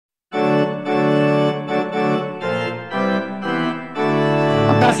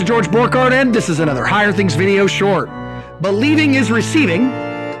is George Borkard, and this is another Higher Things video short. Believing is receiving,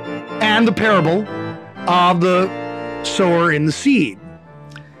 and the parable of the sower and the seed.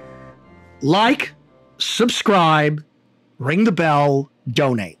 Like, subscribe, ring the bell,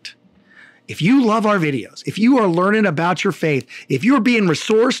 donate. If you love our videos, if you are learning about your faith, if you're being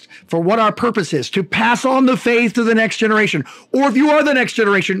resourced for what our purpose is, to pass on the faith to the next generation, or if you are the next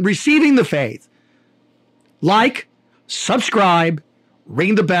generation receiving the faith, like, subscribe,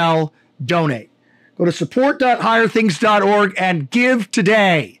 ring the bell, donate. Go to support.higherthings.org and give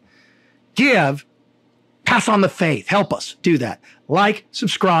today. Give, pass on the faith. Help us do that. Like,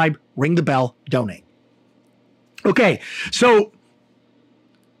 subscribe, ring the bell, donate. Okay, so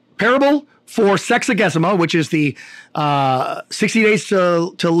parable for Sexagesima, which is the 60 days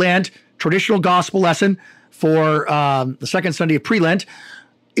to Lent traditional gospel lesson for the second Sunday of pre-Lent,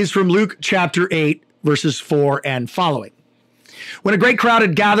 is from Luke chapter 8, verses 4 and following. When a great crowd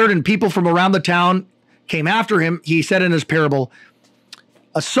had gathered and people from around the town came after him, he said in his parable,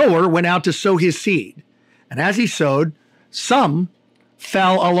 a sower went out to sow his seed. And as he sowed, some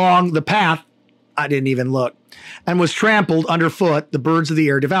fell along the path, I didn't even look, and was trampled underfoot. The birds of the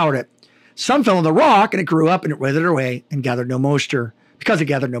air devoured it. Some fell on the rock, and it grew up, and it withered away, and gathered no moisture, because it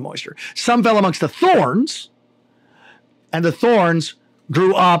gathered no moisture. Some fell amongst the thorns, and the thorns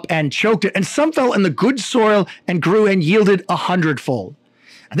grew up and choked it. And some fell in the good soil and grew and yielded 100-fold.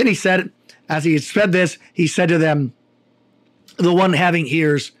 And then he said, as he had said this, he said to them, the one having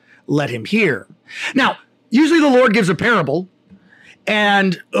ears, let him hear. Now, usually the Lord gives a parable,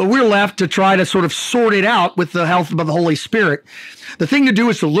 and we're left to try to sort of sort it out with the help of the Holy Spirit. The thing to do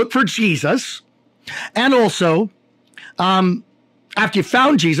is to look for Jesus, and also, after you've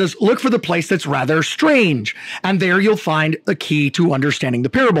found Jesus, look for the place that's rather strange, and there you'll find the key to understanding the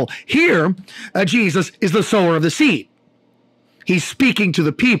parable. Here, Jesus is the sower of the seed. He's speaking to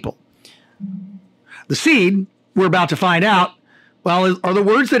the people. The seed, we're about to find out, well, are the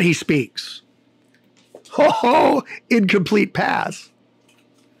words that he speaks. Oh, incomplete pass.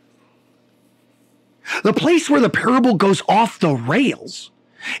 The place where the parable goes off the rails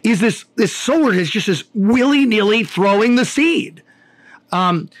is this sower is just this willy-nilly throwing the seed.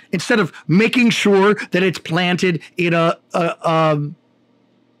 Instead of making sure that it's planted in a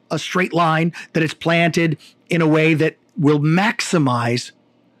straight line, that it's planted in a way that will maximize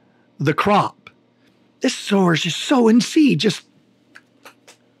the crop. This sower is just sowing seed, just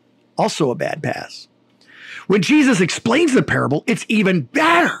also a bad pass. When Jesus explains the parable, it's even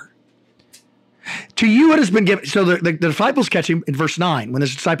better. To you it has been given. So the disciples catch him in verse 9. When the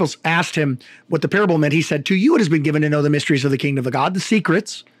disciples asked him what the parable meant, he said, to you it has been given to know the mysteries of the kingdom of God, the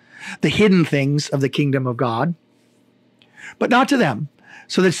secrets, the hidden things of the kingdom of God, but not to them,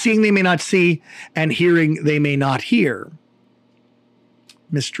 so that seeing they may not see, and hearing they may not hear.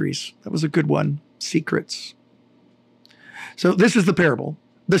 Mysteries. That was a good one. Secrets. So this is the parable.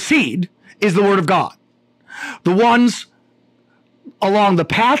 The seed is the word of God. The ones along the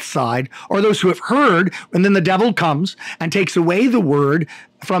path side are those who have heard, and then the devil comes and takes away the word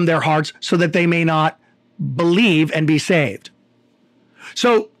from their hearts so that they may not believe and be saved.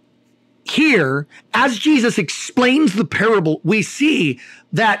 So here, as Jesus explains the parable, we see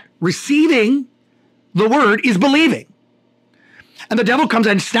that receiving the word is believing. And the devil comes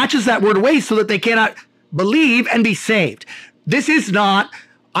and snatches that word away so that they cannot believe and be saved. This is not,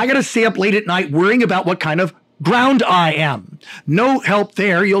 I got to stay up late at night worrying about what kind of ground I am. No help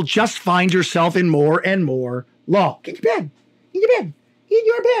there. You'll just find yourself in more and more law. Get in your bed. In your bed. In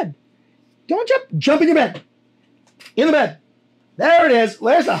your bed. Don't jump. Jump in your bed. In the bed. There it is.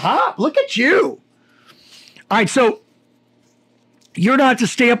 There's a hop. Look at you. All right, so you're not to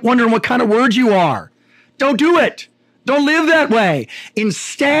stay up wondering what kind of word you are. Don't do it. Don't live that way.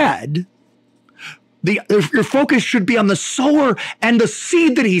 Instead, your focus should be on the sower and the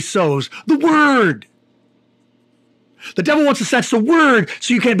seed that he sows, the word. The devil wants to snatch the word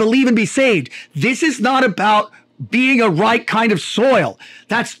so you can believe and be saved. This is not about being a right kind of soil.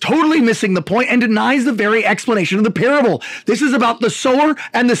 That's totally missing the point and denies the very explanation of the parable. This is about the sower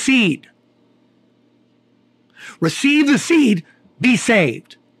and the seed. Receive the seed, be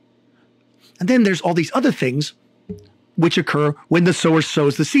saved. And then there's all these other things which occur when the sower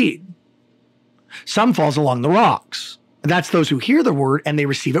sows the seed. Some falls along the rocks. That's those who hear the word and they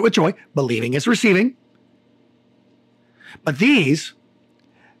receive it with joy. Believing is receiving. But these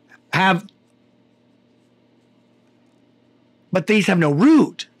have no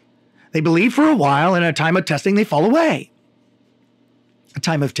root. They believe for a while, and in a time of testing, they fall away. A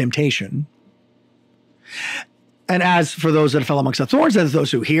time of temptation. And as for those that fell amongst the thorns, as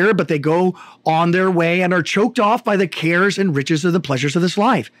those who hear, but they go on their way and are choked off by the cares and riches of the pleasures of this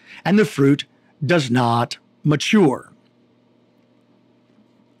life, and the fruit does not mature.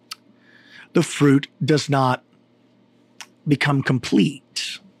 The fruit does not become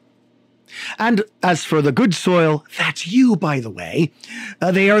complete. And as for the good soil, that's you, by the way.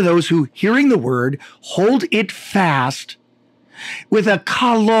 They are those who, hearing the word, hold it fast with a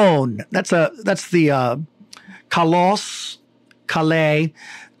kalon. That's the kalos, kale.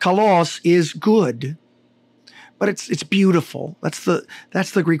 Kalos is good, but it's beautiful. That's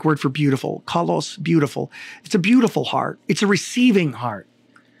the Greek word for beautiful. Kalos, beautiful. It's a beautiful heart. It's a receiving heart.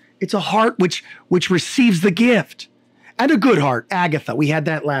 It's a heart which receives the gift. And a good heart, Agatha. We had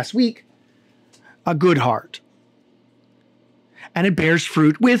that last week. A good heart. And it bears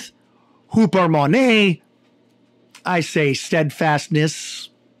fruit with huparmone. I say steadfastness.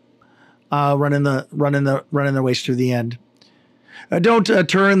 Running the race to the end. Don't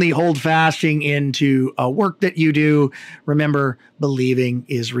turn the hold fasting into a work that you do. Remember, believing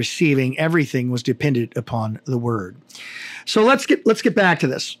is receiving. Everything was dependent upon the word. So let's get back to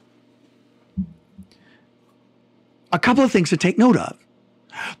this. A couple of things to take note of.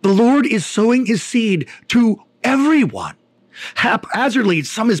 The Lord is sowing his seed to everyone. Haphazardly,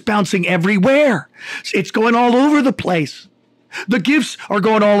 some is bouncing everywhere. It's going all over the place. The gifts are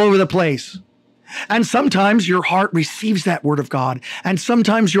going all over the place. And sometimes your heart receives that word of God. And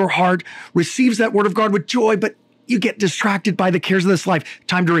sometimes your heart receives that word of God with joy, but you get distracted by the cares of this life.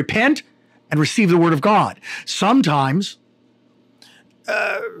 Time to repent and receive the word of God. Sometimes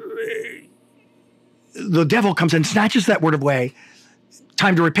the devil comes and snatches that word away.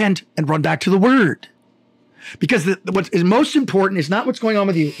 Time to repent and run back to the word. Because what is most important is not what's going on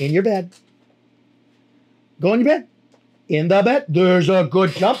with you in your bed. Go in your bed. In the bed. There's a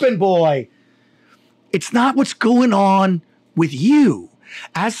good jumping boy. It's not what's going on with you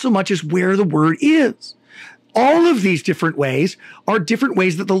as so much as where the word is. All of these different ways are different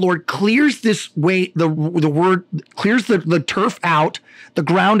ways that the Lord clears this way, the word clears the turf out, the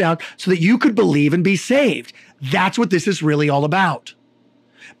ground out, so that you could believe and be saved. That's what this is really all about.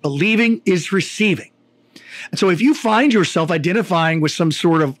 Believing is receiving. And so if you find yourself identifying with some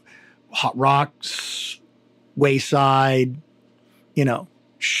sort of hot rocks, wayside,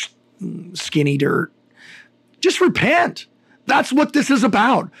 skinny dirt, just repent. That's what this is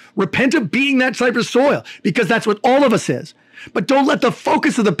about. Repent of being that type of soil, because that's what all of us is. But don't let the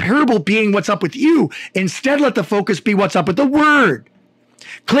focus of the parable being what's up with you. Instead, let the focus be what's up with the word.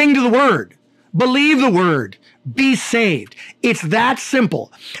 Cling to the word. Believe the word. Be saved. It's that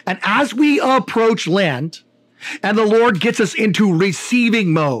simple. And as we approach Lent, and the Lord gets us into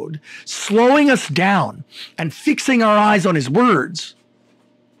receiving mode, slowing us down and fixing our eyes on his words,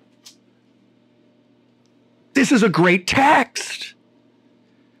 this is a great text.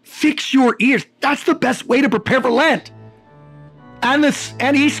 Fix your ears. That's the best way to prepare for Lent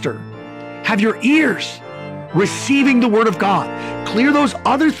and Easter. Have your ears receiving the word of God. Clear those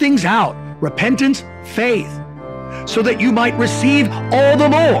other things out. Repentance, faith, so that you might receive all the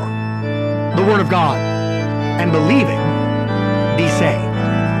more the word of God, and believing, be saved.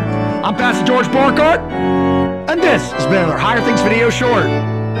 I'm Pastor George Borgart, and this has been another Higher Things video short.